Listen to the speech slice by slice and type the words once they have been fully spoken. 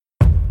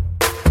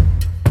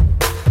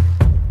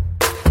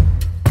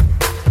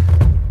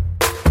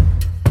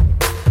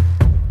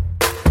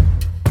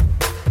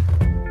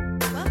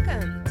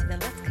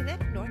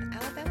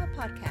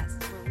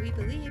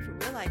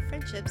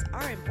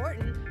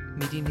important.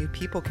 Meeting new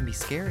people can be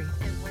scary.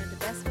 And one of the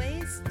best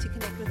ways to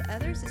connect with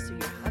others is through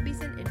your hobbies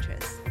and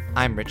interests.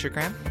 I'm Richard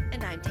Graham.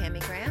 And I'm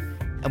Tammy Graham.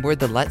 And we're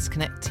the Let's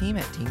Connect team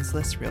at Dean's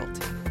List Realty.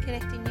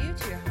 Connecting you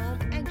to your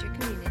home and your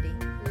community.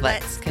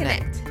 Let's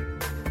connect.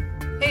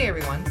 Hey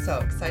everyone, so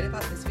excited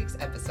about this week's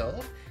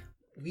episode.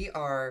 We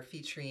are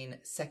featuring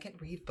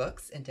Second Read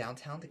Books in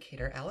downtown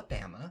Decatur,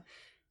 Alabama.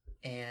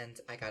 And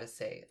I gotta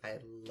say, I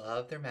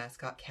love their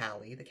mascot,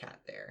 Callie, the cat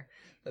there.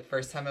 The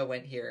first time I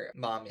went here,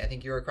 Mom, I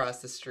think you were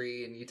across the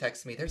street and you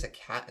texted me, there's a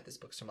cat at this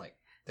bookstore. I'm like,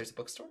 there's a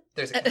bookstore?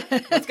 There's a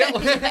cat. Let's go.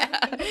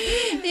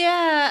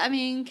 Yeah, I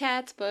mean,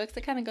 cats, books,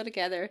 they kind of go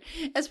together.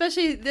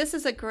 Especially, this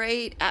is a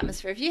great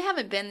atmosphere. If you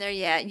haven't been there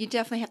yet, you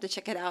definitely have to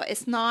check it out.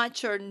 It's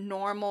not your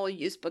normal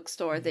used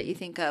bookstore that you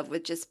think of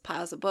with just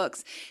piles of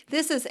books.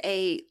 This is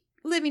a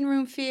living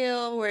room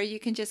feel where you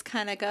can just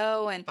kind of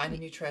go and find a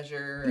new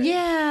treasure.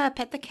 Yeah,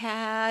 pet the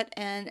cat.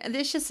 And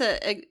there's just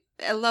a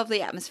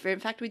lovely atmosphere. In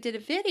fact, we did a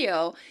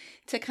video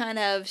to kind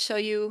of show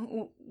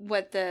you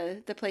what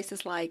the place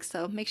is like.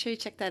 So make sure you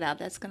check that out.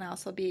 That's going to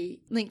also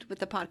be linked with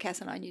the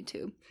podcast and on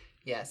YouTube.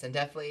 Yes, and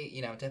definitely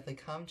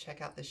come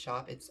check out the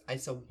shop.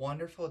 It's a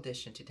wonderful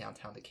addition to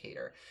downtown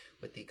Decatur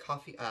with the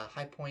coffee,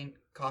 High Point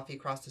Coffee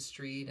across the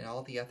street and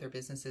all the other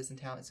businesses in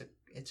town.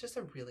 It's just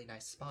a really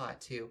nice spot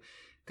to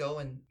go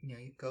and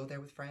you go there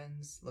with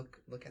friends,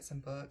 look at some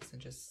books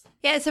and just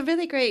it's a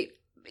really great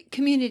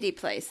community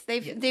place.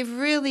 They've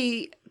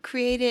really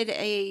created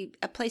a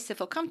place to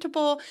feel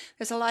comfortable.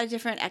 There's a lot of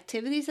different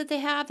activities that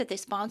they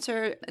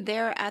sponsor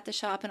there at the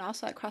shop and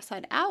also at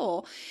Cross-Eyed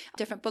Owl.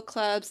 Different book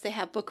clubs. They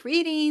have book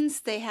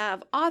readings. They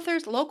have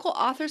local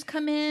authors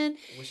come in.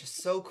 Which is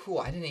so cool.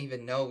 I didn't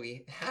even know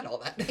we had all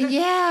that.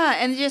 Yeah,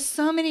 and just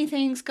so many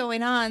things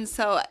going on.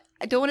 So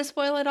I don't want to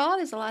spoil it all.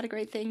 There's a lot of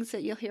great things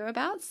that you'll hear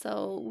about.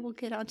 So we'll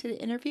get on to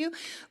the interview.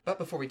 But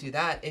before we do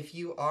that, if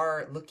you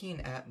are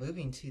looking at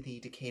moving to the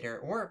Decatur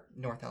or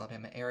North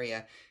Alabama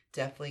area,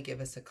 definitely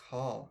give us a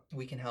call.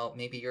 We can help.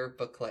 Maybe your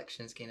book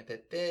collection is getting a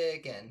bit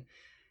big and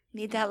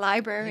need that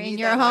library in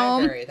your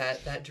home. Library,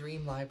 that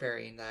dream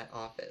library in that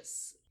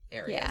office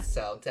area. Yeah.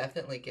 So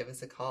definitely give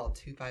us a call,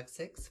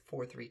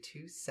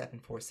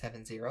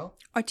 256-432-7470. Or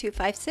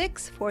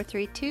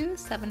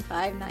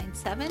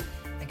 256-432-7597.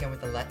 Again,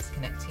 with the Let's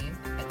Connect team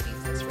at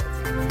Dean's List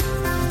Realty.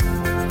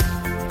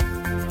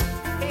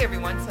 Hey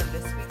everyone, so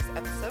this week's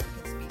episode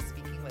is me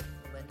speaking with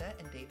Linda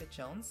and David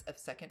Jones of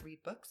Second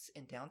Read Books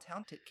in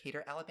downtown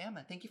Decatur,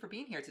 Alabama. Thank you for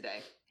being here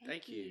today.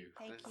 Thank you.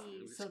 Thank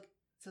you. So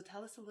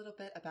tell us a little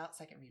bit about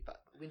Second Read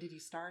Book. When did you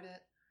start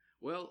it?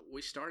 Well,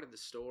 we started the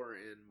store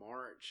in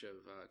March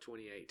of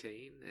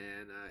 2018,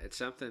 and it's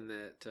something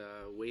that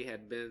we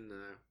had been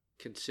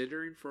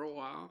considering for a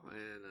while,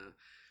 and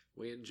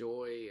we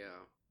enjoy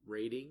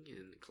reading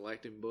and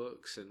collecting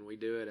books, and we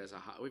do it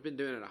we've been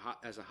doing it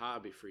as a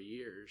hobby for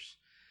years,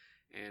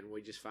 and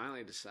we just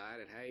finally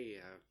decided, hey,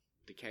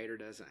 Decatur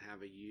doesn't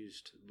have a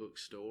used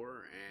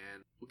bookstore,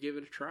 and we'll give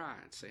it a try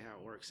and see how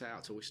it works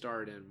out. So we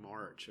started in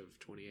March of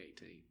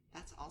 2018.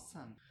 That's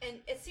awesome.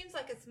 And it seems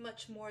like it's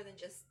much more than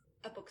just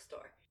a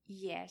bookstore.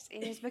 Yes,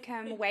 it has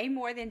become way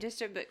more than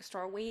just a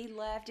bookstore. We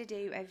love to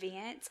do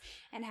events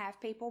and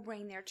have people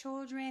bring their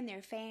children,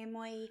 their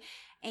family,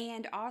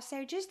 and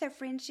also just the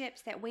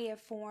friendships that we have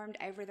formed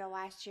over the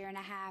last year and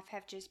a half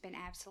have just been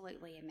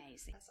absolutely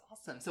amazing. That's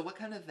awesome. So what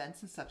kind of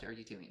events and stuff are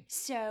you doing?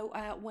 So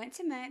once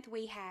a month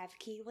we have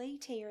Keely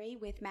Terry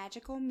with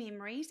Magical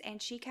Memories,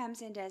 and she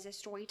comes and does a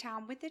story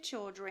time with the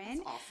children.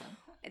 That's awesome.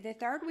 The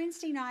third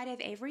Wednesday night of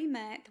every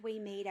month we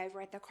meet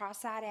over at the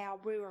Cross-Eyed Owl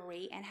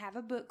Brewery and have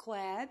a book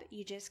club.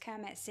 You just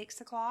come at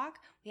 6 o'clock.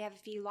 We have a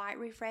few light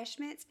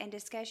refreshments and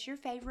discuss your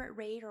favorite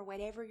read or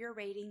whatever you're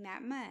reading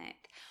that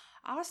month.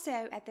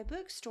 Also, at the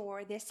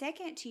bookstore, the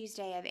second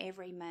Tuesday of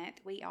every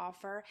month, we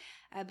offer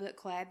a book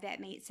club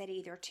that meets at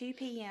either 2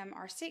 p.m.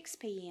 or 6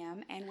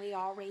 p.m., and we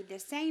all read the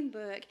same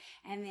book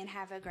and then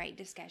have a great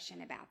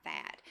discussion about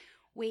that.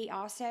 We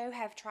also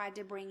have tried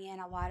to bring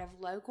in a lot of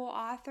local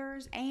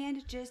authors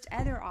and just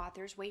other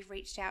authors. We've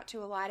reached out to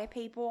a lot of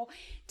people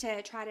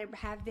to try to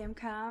have them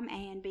come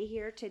and be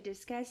here to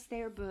discuss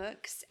their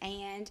books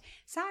and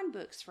sign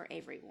books for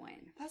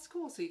everyone. That's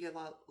cool. So you get a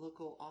lot of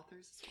local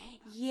authors as well?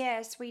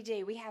 Yes, we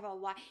do. We have a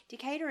lot.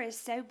 Decatur is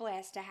so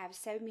blessed to have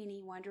so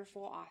many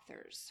wonderful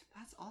authors.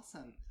 That's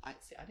awesome. I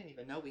didn't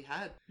even know we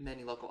had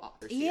many local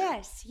authors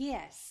here.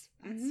 Yes.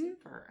 That's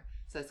super.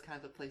 So it's kind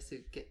of a place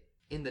to get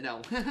in the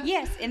know.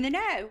 Yes, in the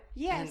know.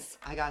 Yes.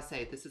 And I gotta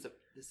say, this is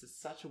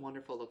such a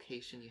wonderful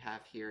location you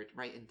have here,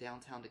 right in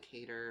downtown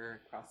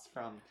Decatur, across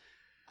from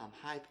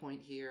High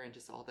Point here, and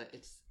just all that.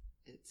 It's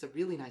a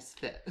really nice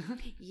fit.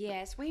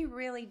 Yes, we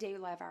really do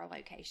love our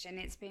location.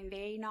 It's been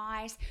very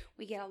nice.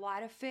 We get a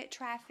lot of foot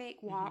traffic,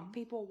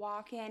 people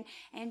walking,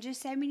 and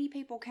just so many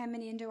people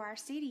coming into our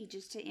city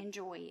just to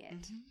enjoy it.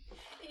 And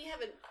you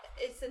have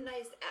it's a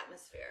nice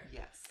atmosphere.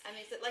 Yes. I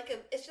mean,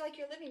 it's like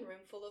your living room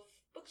full of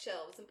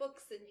bookshelves and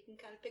books, and you can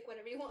kind of pick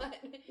whatever you want.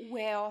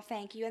 Well,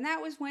 thank you. And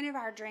that was one of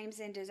our dreams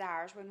and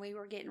desires when we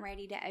were getting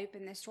ready to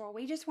open the store.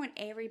 We just want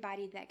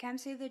everybody that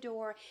comes through the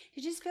door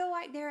to just feel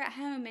like they're at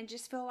home and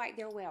just feel like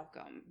they're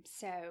welcome.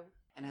 So...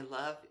 And I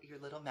love your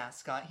little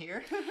mascot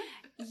here.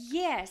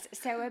 Yes.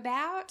 So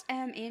about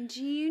in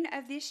June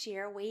of this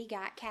year, we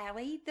got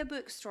Callie, the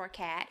bookstore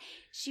cat.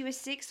 She was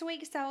 6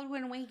 weeks old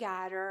when we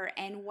got her,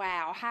 and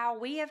wow, how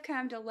we have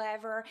come to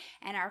love her,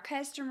 and our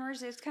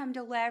customers have come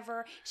to love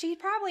her. She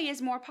probably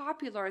is more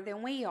popular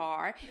than we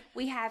are.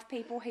 We have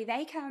people who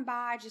they come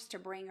by just to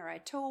bring her a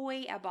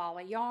toy, a ball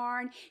of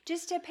yarn,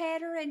 just to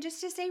pet her and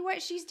just to see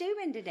what she's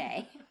doing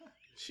today.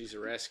 She's a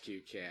rescue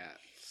cat,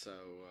 so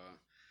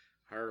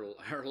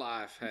her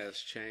life has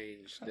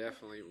changed.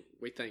 Definitely,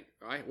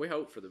 we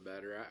hope for the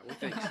better. We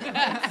think so.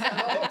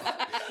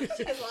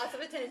 She has lots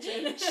of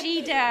attention.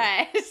 She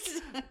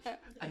does.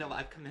 I know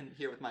I've come in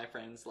here with my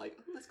friends like,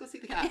 let's go see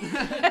the cat.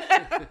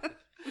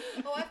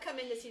 Oh, I've come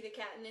in to see the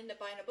cat and end up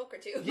buying a book or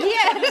two.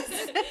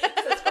 Yes.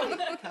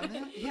 Come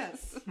in?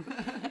 Yes.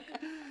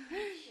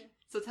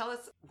 So tell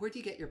us, where do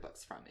you get your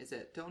books from? Is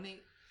it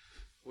donate?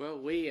 Well,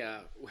 we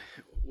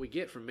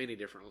get from many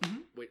different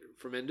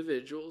from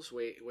individuals.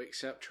 We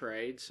accept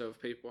trade. So if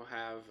people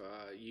have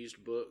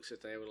used books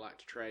that they would like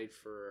to trade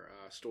for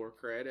store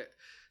credit,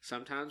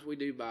 sometimes we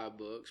do buy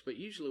books, but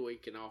usually we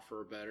can offer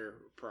a better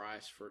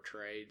price for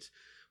trades.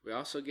 We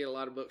also get a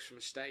lot of books from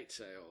estate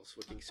sales.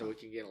 We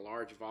can get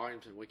large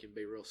volumes and we can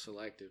be real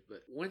selective.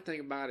 But one thing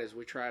about it is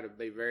we try to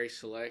be very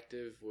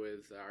selective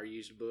with our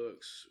used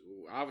books.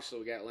 Obviously,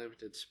 we got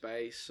limited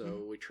space,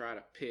 so we try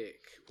to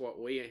pick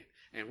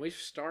and we've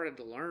started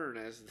to learn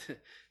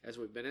as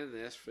we've been in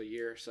this for a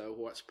year or so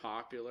what's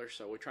popular.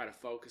 So we try to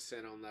focus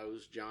in on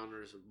those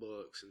genres of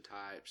books and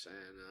types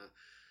and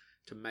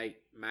to make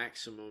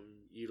maximum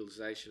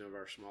utilization of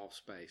our small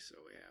space that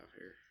we have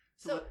here.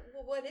 So,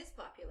 what is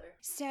popular?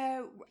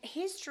 So,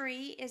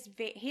 history is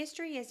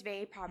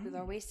very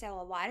popular. We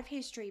sell a lot of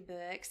history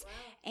books,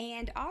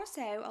 and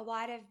also a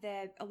lot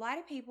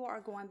of people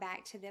are going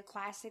back to the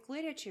classic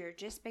literature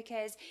just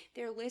because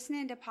they're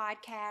listening to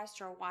podcasts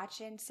or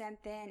watching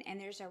something, and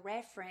there's a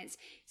reference.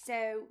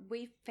 So,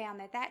 we found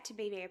that to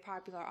be very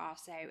popular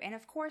also, and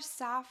of course,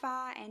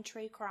 sci-fi and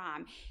true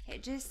crime.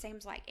 It just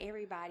seems like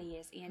everybody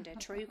is into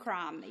true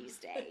crime these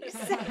days.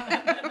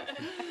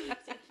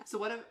 So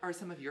what are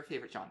some of your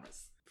favorite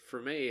genres? For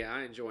me,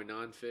 I enjoy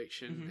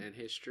nonfiction and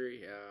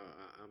history.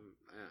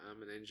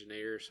 I'm an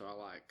engineer, so I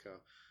like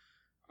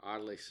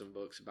oddly some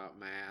books about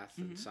math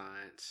and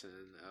science,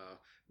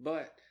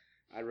 but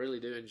I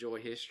really do enjoy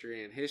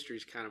history, and history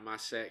is kind of my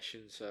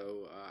section,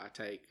 so I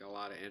take a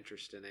lot of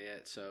interest in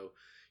it. So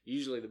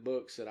usually the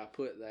books that I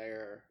put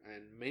there,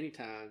 and many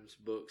times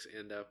books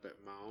end up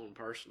at my own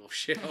personal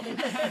shelf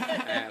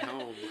at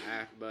home.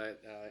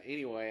 But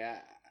anyway,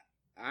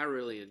 I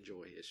really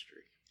enjoy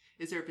history.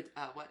 Is there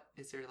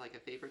like a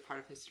favorite part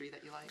of history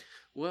that you like?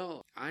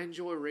 Well, I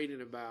enjoy reading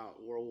about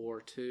World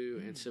War II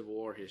and Civil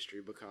War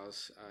history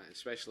because,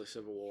 especially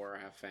Civil War,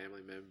 I have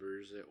family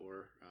members that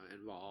were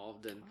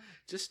involved, and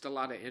just a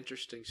lot of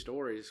interesting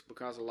stories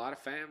because a lot of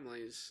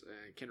families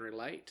can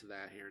relate to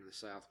that here in the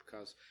South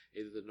because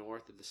either the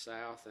North or the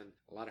South, and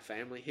a lot of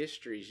family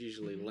history is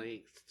usually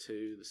linked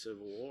to the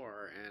Civil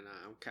War, and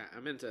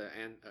I'm into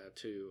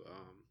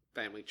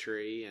family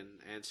tree and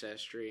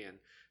ancestry, and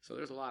so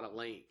there's a lot of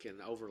link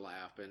and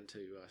overlap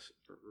into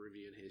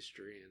reviewing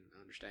history and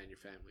understand your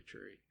family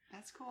tree.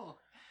 That's cool.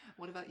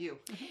 What about you?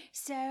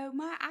 So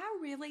I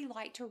really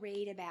like to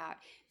read about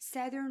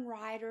Southern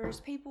writers,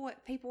 people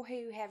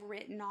who have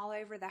written all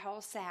over the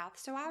whole South.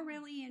 So I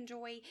really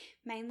enjoy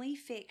mainly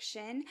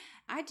fiction.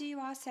 I do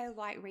also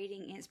like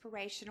reading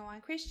inspirational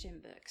and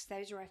Christian books.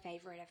 Those are a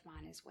favorite of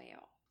mine as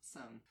well.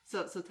 Awesome.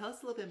 So tell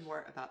us a little bit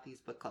more about these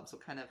book clubs.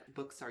 What kind of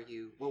books are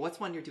you? Well, what's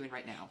one you're doing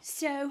right now?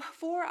 So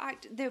for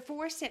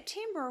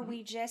September,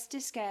 we just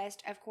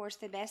discussed, of course,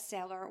 the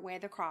bestseller Where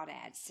the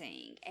Crawdads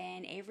Sing,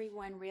 and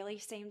everyone really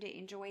seemed to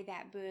enjoy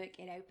that book.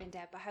 It opened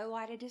up a whole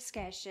lot of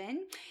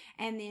discussion.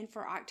 And then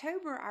for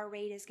October, our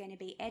read is going to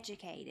be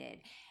Educated,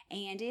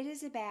 and it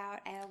is about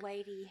a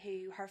lady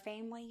who her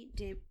family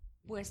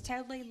was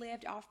totally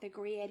lived off the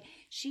grid.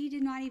 She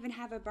did not even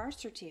have a birth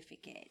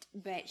certificate,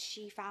 but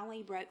she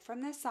finally broke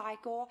from the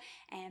cycle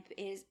and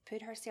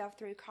put herself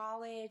through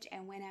college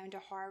and went on to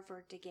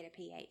Harvard to get a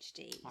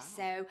PhD. Wow.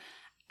 So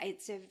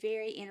it's a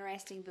very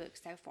interesting book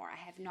so far. I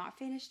have not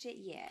finished it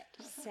yet.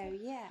 So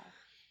yeah.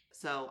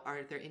 So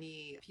are there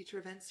any future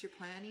events you're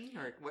planning,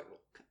 or what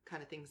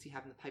kind of things do you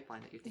have in the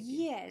pipeline that you're thinking?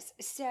 Yes.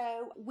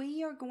 So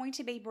we are going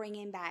to be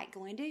bringing back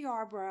Glenda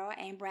Yarbrough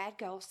and Brad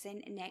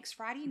Golson next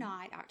Friday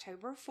night,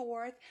 October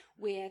 4th,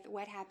 with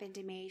What Happened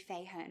to Mary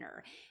Faye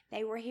Hunter.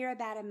 They were here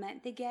about a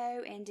month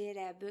ago and did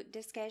a book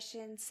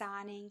discussion,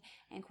 signing,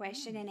 and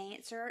question and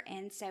answer.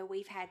 And so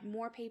we've had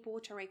more people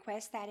to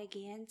request that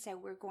again. So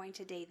we're going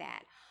to do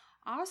that.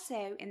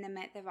 Also, in the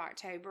month of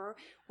October,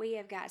 we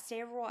have got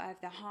several of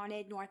the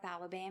Haunted North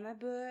Alabama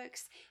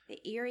books, the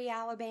Erie,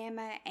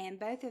 Alabama, and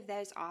both of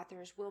those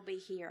authors will be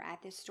here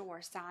at the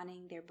store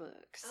signing their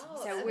books.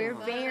 Oh, So that's we're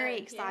fun. very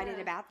excited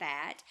Yeah. about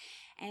that.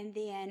 And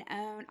then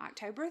on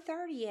October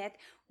 30th,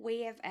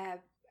 we have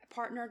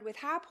partnered with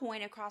High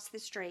Point across the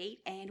street,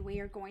 and we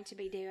are going to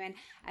be doing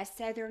a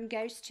Southern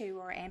Ghost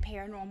Tour and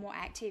Paranormal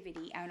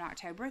Activity on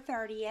October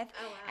 30th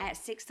Oh, wow. at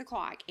 6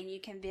 o'clock. And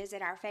you can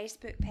visit our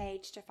Facebook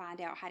page to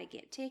find out how to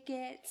get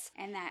tickets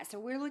and that. So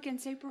we're looking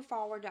super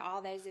forward to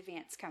all those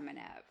events coming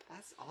up.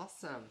 That's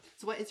awesome.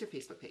 So what is your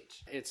Facebook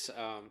page? It's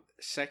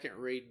Second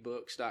Read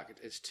Books.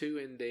 It's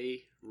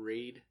 2ND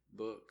Read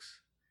Books,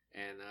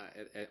 and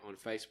on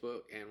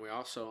Facebook, and we're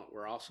also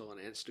on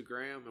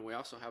Instagram, and we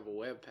also have a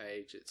web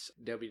page. It's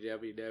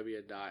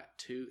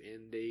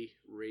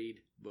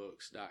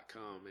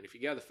www.2ndreadbooks.com, and if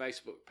you go to the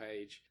Facebook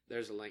page,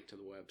 there's a link to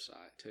the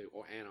website too,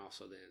 and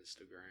also the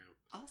Instagram.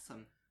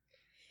 Awesome.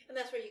 And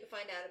that's where you can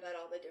find out about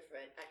all the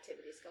different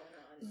activities going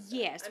on. and stuff.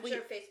 Yes, I'm we-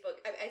 sure Facebook.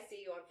 I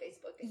see you on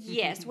Facebook. and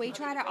Yes, we all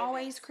try the to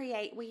always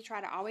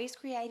events.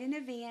 create an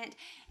event.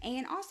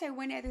 And also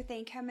one other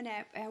thing coming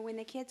up, when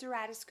the kids are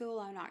out of school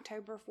on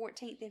October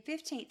 14th and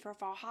 15th for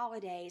fall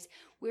holidays,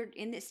 we're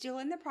still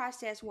in the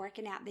process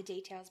working out the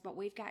details, but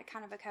we've got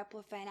kind of a couple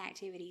of fun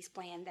activities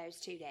planned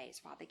those 2 days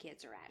while the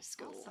kids are out of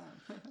school.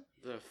 Awesome.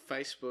 The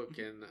Facebook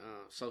and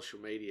social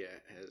media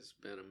has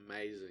been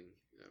amazing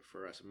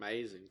for us.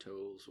 Amazing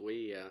tools.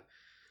 We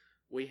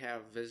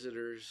have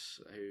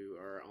visitors who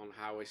are on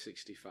Highway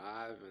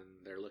 65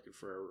 and they're looking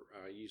for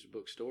a used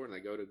bookstore, and they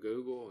go to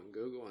Google and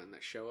they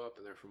show up,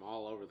 and they're from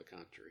all over the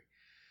country.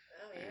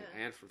 Oh yeah.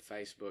 And from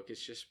Facebook.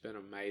 It's just been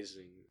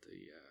amazing,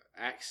 the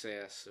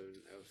access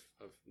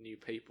of new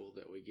people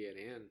that we get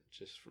in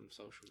just from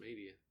social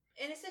media.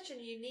 And it's such a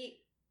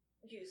unique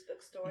used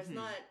bookstore. It's Mhm.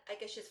 not, I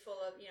guess, just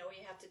full of, where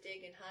you have to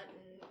dig and hunt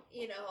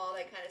and, all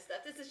that kind of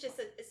stuff. This is just,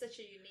 it's such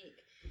a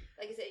unique,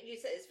 like I said, you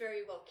said it's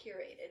very well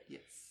curated.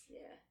 Yes.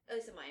 Yeah, at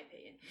least in my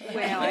opinion.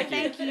 Well,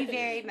 thank you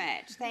very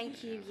much.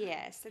 Thank you.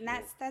 Yes, and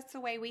that's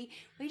the way we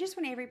just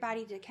want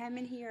everybody to come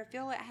in here,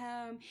 feel at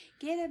home,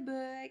 get a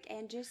book,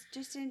 and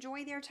just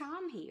enjoy their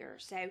time here.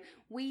 So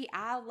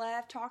I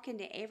love talking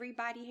to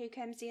everybody who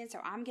comes in.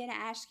 So I'm gonna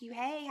ask you,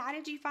 hey, how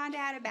did you find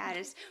out about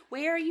us?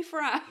 Where are you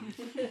from?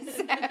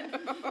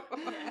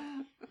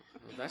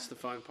 Well, that's the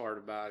fun part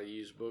about a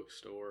used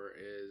bookstore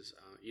is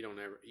you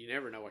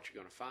never know what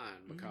you're going to find,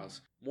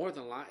 because more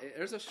than likely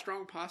there's a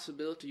strong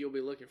possibility you'll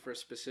be looking for a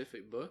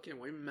specific book and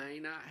we may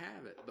not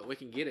have it, but we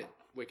can get it.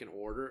 We can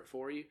order it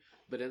for you.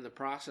 But in the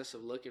process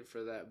of looking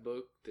for that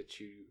book that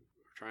you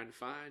are trying to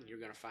find, you're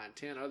going to find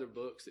 10 other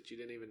books that you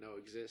didn't even know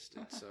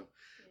existed. So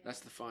that's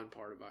the fun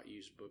part about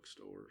used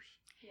bookstores.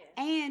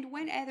 Yeah. And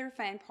one other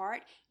fun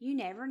part, you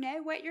never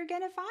know what you're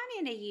going to find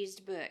in a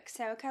used book.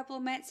 So a couple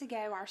of months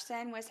ago, our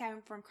son was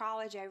home from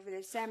college over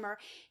the summer.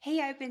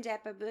 He opened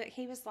up a book.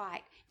 He was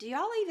like, do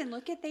y'all even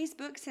look at these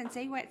books and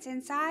see what's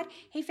inside?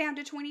 He found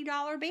a $20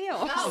 bill.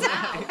 Oh,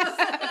 wow.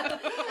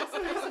 That's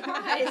a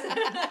surprise.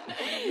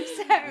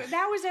 So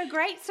that was a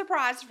great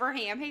surprise for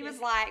him. He was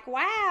like,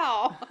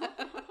 wow.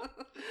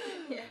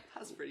 Yeah.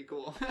 That's pretty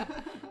cool.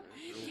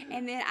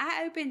 And then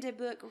I opened a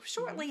book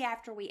shortly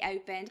after we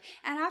opened,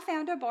 and I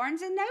found a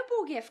Barnes &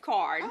 Noble gift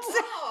card.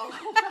 Oh,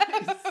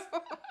 Nice.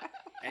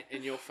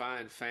 And you'll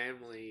find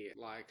family,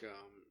 like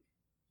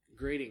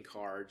greeting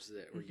cards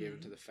that were given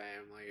to the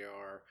family,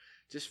 or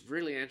just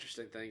really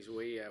interesting things.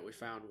 We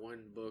found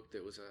one book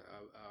that was a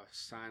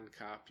signed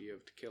copy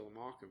of To Kill a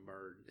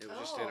Mockingbird. It was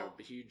just in a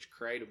huge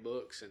crate of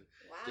books, and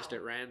wow. just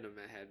at random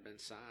it had been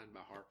signed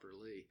by Harper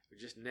Lee. We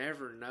just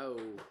never know.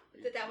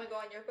 Did that one go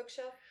on your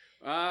bookshelf?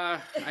 I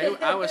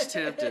was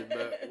tempted,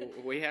 but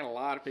we had a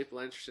lot of people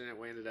interested in it.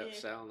 We ended up Yeah.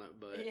 selling it,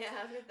 but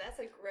Yeah, that's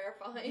a rare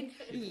find.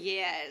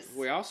 Yes.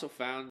 we also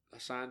found a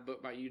signed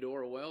book by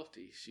Eudora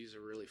Welty. She's a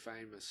really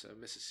famous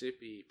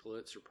Mississippi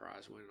Pulitzer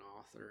Prize winning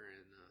author,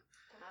 and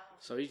Wow.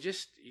 so you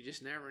just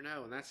never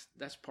know, and that's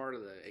part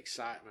of the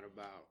excitement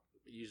about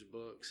used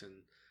books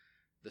and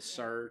the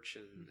search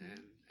and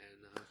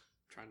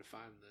trying to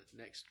find the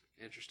next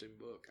interesting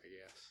book, I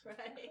guess.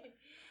 Right.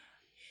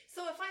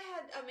 So if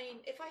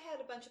I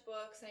had a bunch of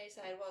books and I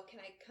decided, well, can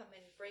I come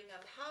and bring them?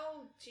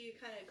 How do you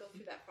kind of go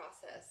through that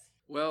process?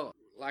 Well,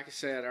 like I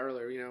said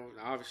earlier,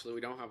 obviously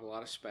we don't have a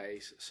lot of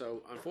space.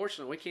 So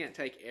unfortunately, we can't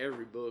take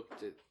every book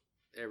that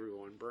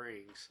everyone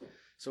brings.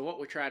 So what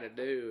we try to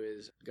do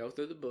is go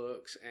through the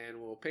books,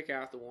 and we'll pick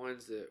out the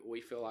ones that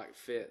we feel like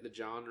fit the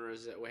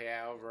genres that we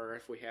have, or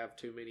if we have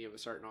too many of a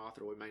certain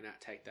author, we may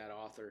not take that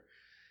author.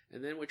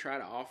 And then we try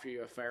to offer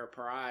you a fair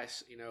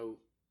price.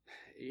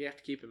 You have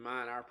to keep in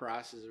mind our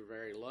prices are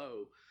very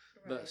low.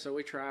 But so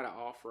we try to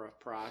offer a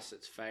price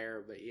that's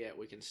fair, but yet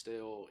we can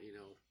still,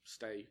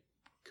 stay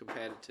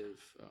competitive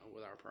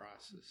with our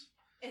prices.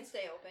 And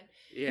stay open.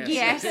 Yes.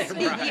 Yes.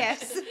 Right.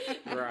 Yes.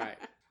 Right.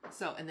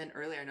 So, and then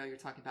earlier, I know you're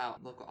talking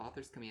about local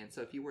authors coming in.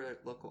 So if you were a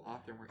local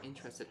author and were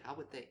interested, how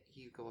would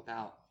you go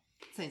about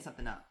setting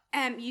something up?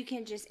 You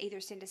can just either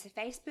send us a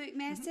Facebook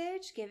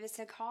message, give us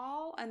a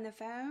call on the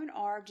phone,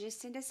 or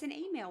just send us an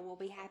email. We'll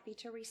be happy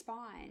to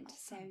respond.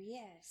 So,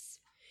 yes.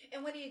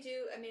 And what do you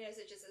do? I mean, is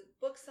it just a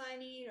book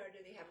signing, or do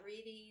they have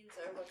readings,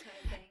 or what kind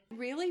of thing?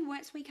 Really,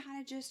 once we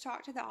kind of just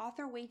talk to the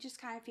author, we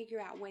just kind of figure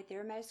out what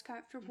they're most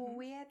comfortable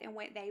with and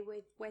what they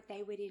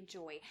would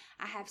enjoy.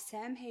 I have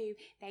some who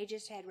they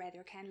just had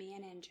rather come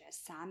in and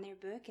just sign their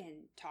book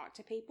and talk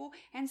to people,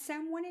 and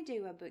some want to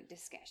do a book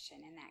discussion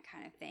and that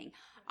kind of thing.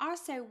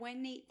 Also,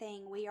 one neat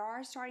thing, we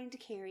are starting to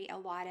carry a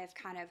lot of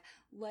kind of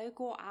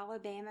local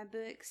Alabama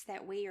books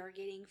that we are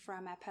getting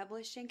from a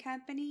publishing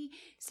company.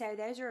 So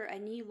those are a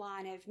new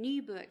line of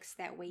new books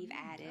that we've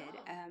added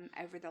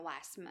over the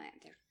last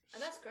month.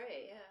 And that's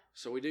great, yeah.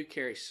 So we do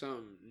carry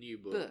some new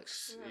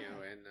books, Right. you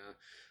know, and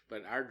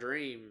but our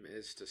dream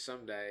is to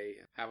someday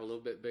have a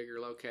little bit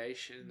bigger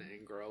location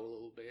and grow a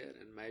little bit,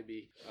 and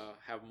maybe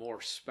have more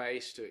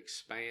space to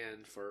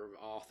expand for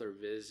author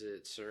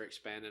visits or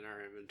expanding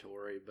our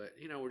inventory. But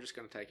you know, we're just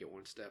going to take it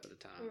one step at a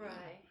time.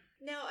 Right.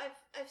 Now,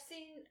 I've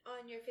seen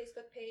on your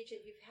Facebook page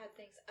that you've had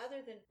things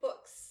other than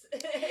books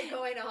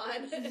going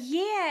on.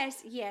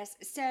 Yes.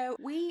 So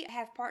we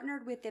have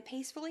partnered with the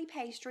Peacefully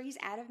Pastries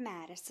out of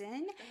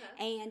Madison,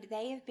 and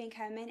they have been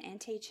coming and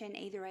teaching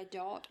either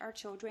adult or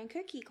children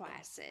cookie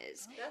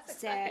classes. That's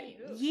So exciting.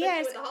 Ooh,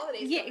 yes, especially with the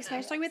holidays yeah, coming up.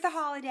 especially with the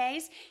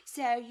holidays.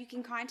 So you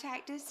can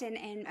contact us, and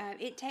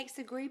it takes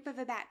a group of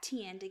about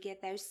 10 to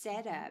get those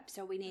set up.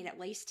 So we need at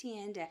least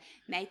 10 to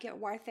make it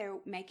worth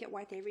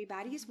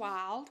everybody's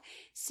while.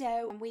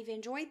 So we've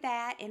enjoyed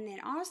that, and then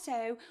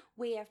also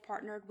we have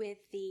partnered with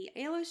the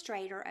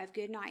illustrator of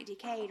Goodnight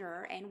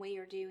Decatur, and we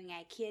are doing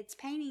a kids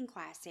painting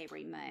class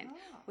every month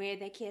where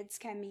the kids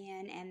come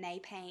in and they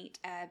paint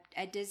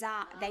a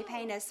design. They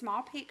paint a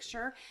small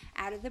picture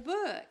out of the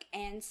book,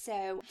 and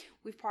so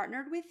we've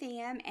partnered with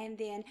them. And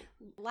then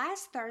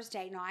last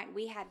Thursday night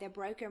we had the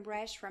Broken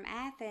Brush from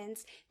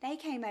Athens. They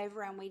came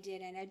over and we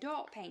did an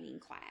adult painting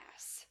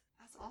class.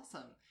 That's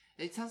awesome.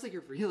 It sounds like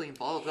you're really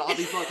involved with all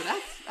these books.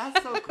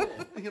 That's so cool.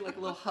 You're like a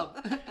little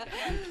hub.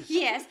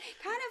 Yes,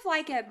 kind of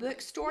like a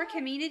bookstore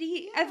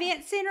community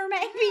event center,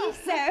 maybe.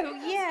 So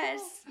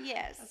yes.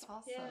 That's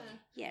awesome. Yeah.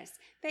 Yes,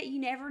 but you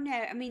never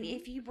know. I mean,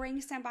 if you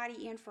bring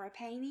somebody in for a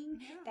painting,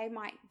 they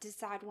might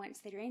decide once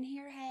they're in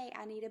here, hey,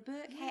 I need a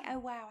book. Hey, oh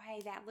wow,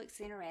 hey, that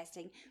looks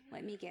interesting.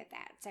 Let me get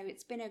that. So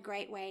it's been a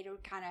great way to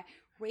kind of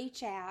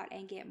reach out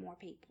and get more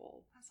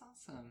people. That's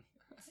awesome.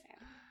 So.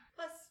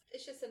 Plus,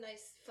 it's just a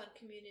nice, fun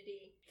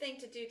community thing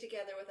to do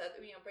together with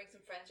other, bring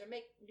some friends or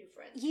make new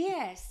friends.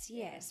 Yes.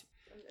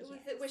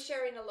 With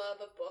sharing a love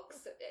of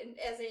books and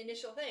as an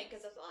initial thing,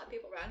 because there's a lot of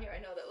people around here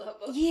I know that love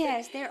books.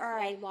 Yes, there are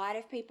a lot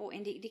of people.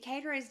 And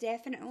Decatur is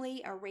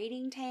definitely a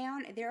reading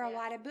town. There are a Yeah.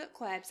 lot of book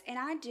clubs. And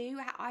I do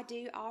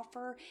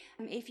offer,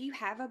 if you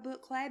have a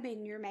book club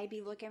and you're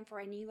maybe looking for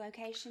a new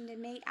location to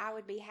meet, I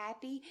would be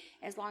happy,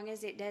 as long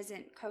as it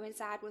doesn't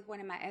coincide with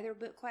one of my other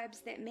book clubs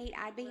that meet.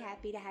 I'd be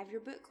happy to have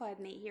your book club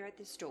meet here at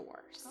the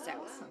store. So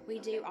wow. we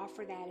do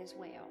offer that as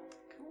well.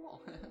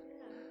 Cool.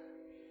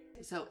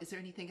 So, is there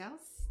anything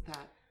else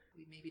that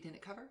we maybe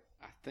didn't cover?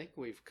 I think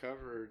we've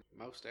covered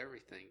most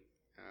everything,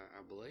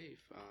 I believe.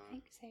 I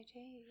think so too,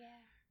 yeah.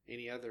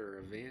 Any other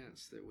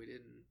events that we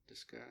didn't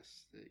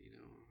discuss that,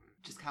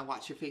 Just kind of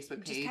watch your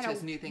Facebook Just page kinda-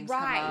 as new things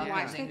right, come up.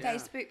 watch the and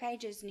Facebook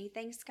page as new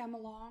things come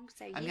along.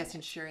 So I'm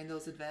guessing sharing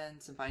those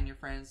events and finding your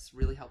friends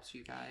really helps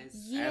you guys.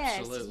 Yes,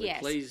 Absolutely.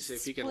 yes. Please,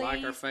 if you can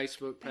like our Please.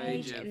 Facebook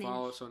page And and then-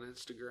 follow us on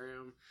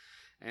Instagram,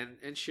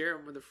 and share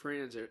them with the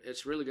friends.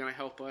 It's really going to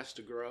help us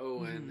to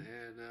grow, and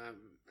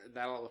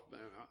that'll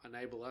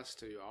enable us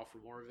to offer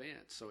more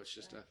events. So it's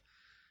just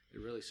it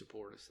really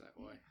support us that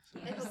way. So.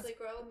 And hopefully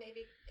grow,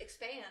 maybe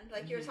expand,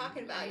 like you were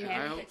talking about.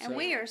 Yeah, I hope And so.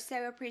 we are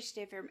so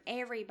appreciative from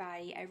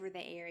everybody over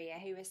the area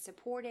who has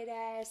supported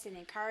us and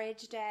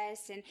encouraged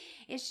us. And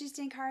it's just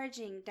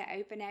encouraging to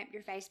open up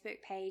your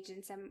Facebook page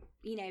and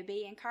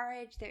be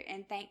encouraged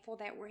and thankful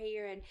that we're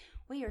here. And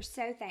we are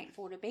so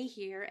thankful to be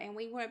here, and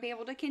we want to be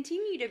able to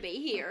continue to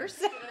be here.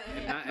 So.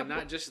 And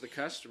not just the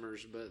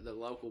customers, but the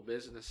local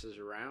businesses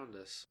around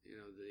us.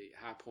 The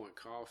High Point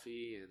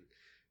Coffee and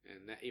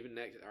even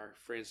our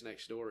friends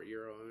next door at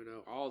Euro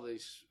Uno. All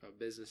these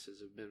businesses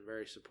have been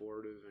very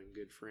supportive and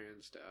good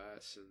friends to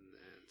us, and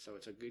so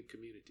it's a good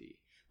community.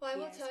 Well, I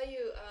will Yes. tell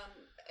you,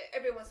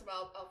 every once in a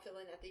while I'll fill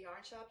in at the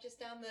yarn shop just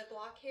down the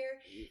block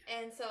here.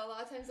 And so a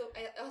lot of times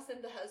I'll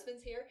send the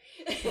husbands here.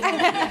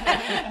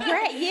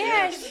 Great,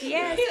 yes.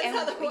 That's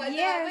how And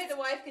that way the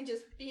wife can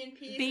just be in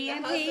peace. be and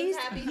in the husband's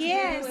peace. happy too,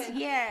 Yes, and-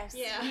 yes,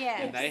 Yeah. yes.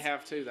 And they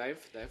have too.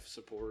 They've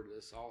supported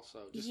us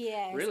also. Just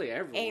Yes, really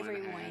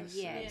everyone yes. has.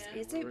 Yeah.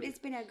 It's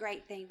been a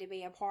great thing to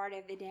be a part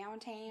of the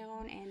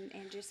downtown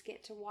and just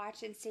get to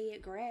watch and see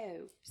it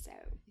grow. So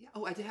Yeah.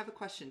 Oh, I did have a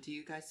question. Do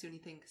you guys do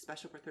anything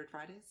special for Third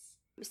Fridays?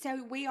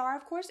 So we are,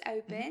 of course,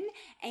 open,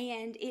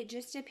 and it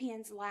just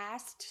depends.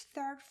 Last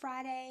third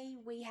Friday,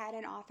 we had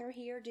an author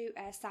here do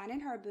a sign in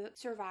her book,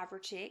 Survivor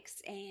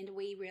Chicks, and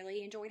we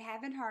really enjoyed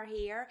having her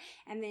here.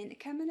 And then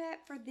coming up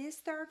for this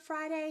third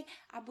Friday,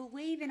 I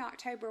believe in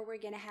October, we're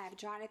going to have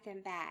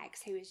Jonathan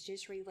Baggs, who has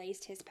just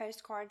released his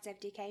Postcards of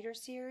Decatur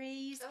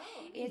series. Oh,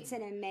 It's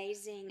an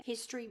amazing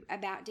history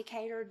about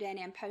Decatur done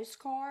in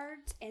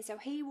postcards, and so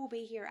he will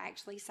be here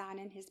actually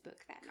signing his book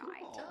that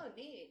night. Oh,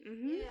 neat.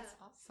 Mhm. Yeah. That's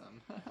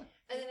awesome.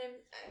 And then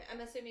I'm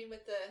assuming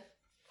with the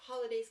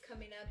holidays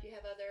coming up, you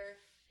have other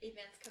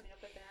events coming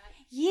up with that.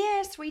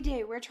 Yes, we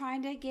do. We're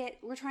trying to get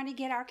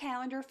our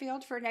calendar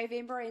filled for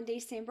November and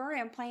December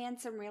and plan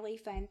some really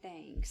fun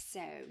things.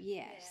 So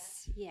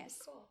yes.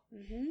 Cool.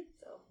 Mm-hmm.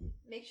 So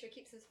make sure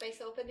keep some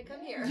space open to come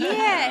here.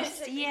 Yes,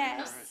 Take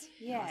yes, some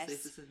yes.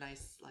 This is a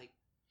nice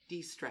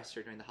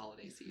de-stressor during the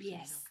holiday season.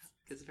 Yes.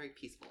 Because it's very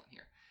peaceful in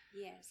here.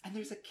 Yes. And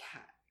there's a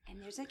cat. And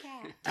there's a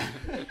cat.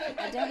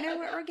 I don't know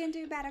what we're going to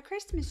do about a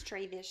Christmas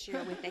tree this year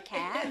with the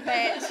cat,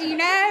 but we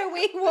I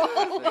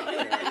will.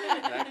 think,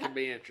 that could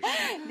be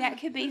interesting. That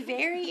could be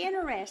very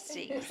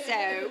interesting.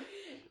 So,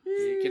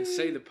 You can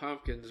see the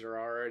pumpkins are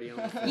already on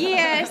the floor.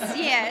 yes.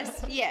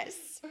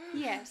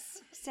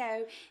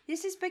 So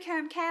this has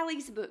become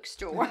Callie's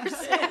bookstore.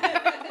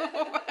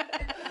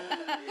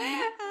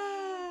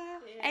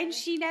 And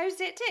she knows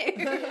it too.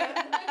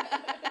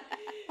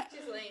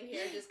 Just laying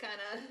here, just kind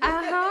of.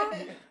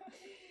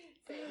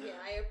 Saying, yeah,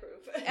 I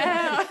approve.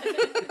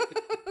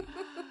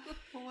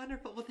 Well,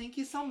 wonderful. Well, thank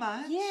you so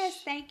much.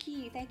 Yes, thank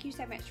you. Thank you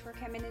so much for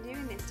coming and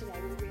doing this today.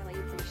 We really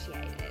appreciate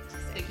it. So,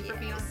 Thank you for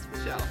being on yes. the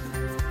show.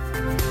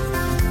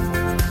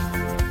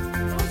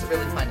 That was a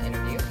really fun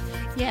interview.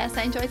 Yes,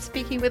 I enjoyed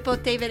speaking with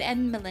both David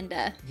and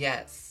Melinda.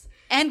 Yes.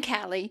 And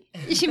Callie.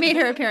 She made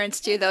her appearance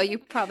too, though. You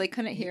probably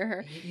couldn't hear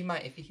her. You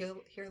might, if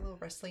you hear a little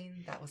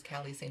rustling, that was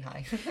Callie saying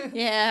hi.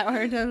 Yeah,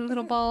 or the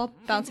little ball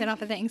bouncing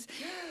off of things.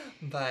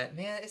 But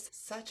man, it's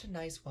such a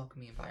nice,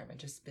 welcoming environment.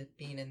 Just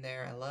being in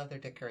there, I love their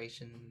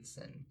decorations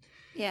and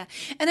Yeah,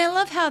 and I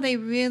love how they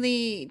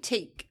really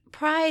take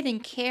pride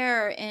and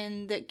care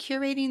in the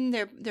curating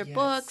their Yes.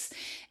 books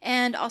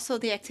and also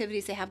the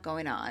activities they have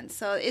going on.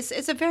 So it's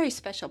a very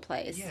special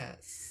place.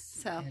 yes.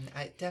 So And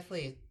I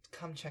definitely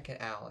come check it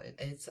out.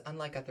 It's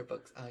unlike other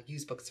books,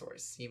 used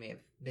bookstores you may have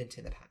been to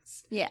in the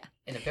past. yeah,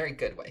 In a very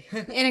good way.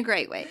 in a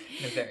great way.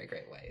 In a very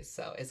great way.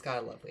 So it's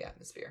got a lovely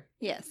atmosphere.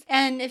 Yes.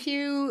 And if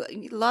you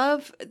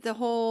love the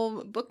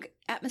whole book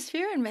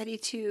atmosphere and ready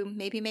to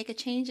maybe make a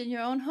change in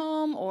your own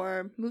home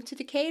or move to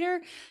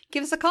Decatur,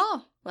 give us a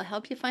call. We'll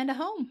help you find a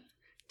home.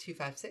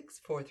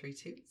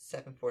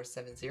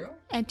 256-432-7470.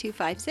 And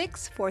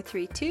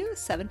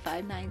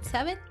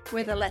 256-432-7597.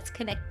 We're the Let's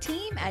Connect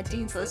team at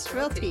Dean's List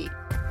Realty.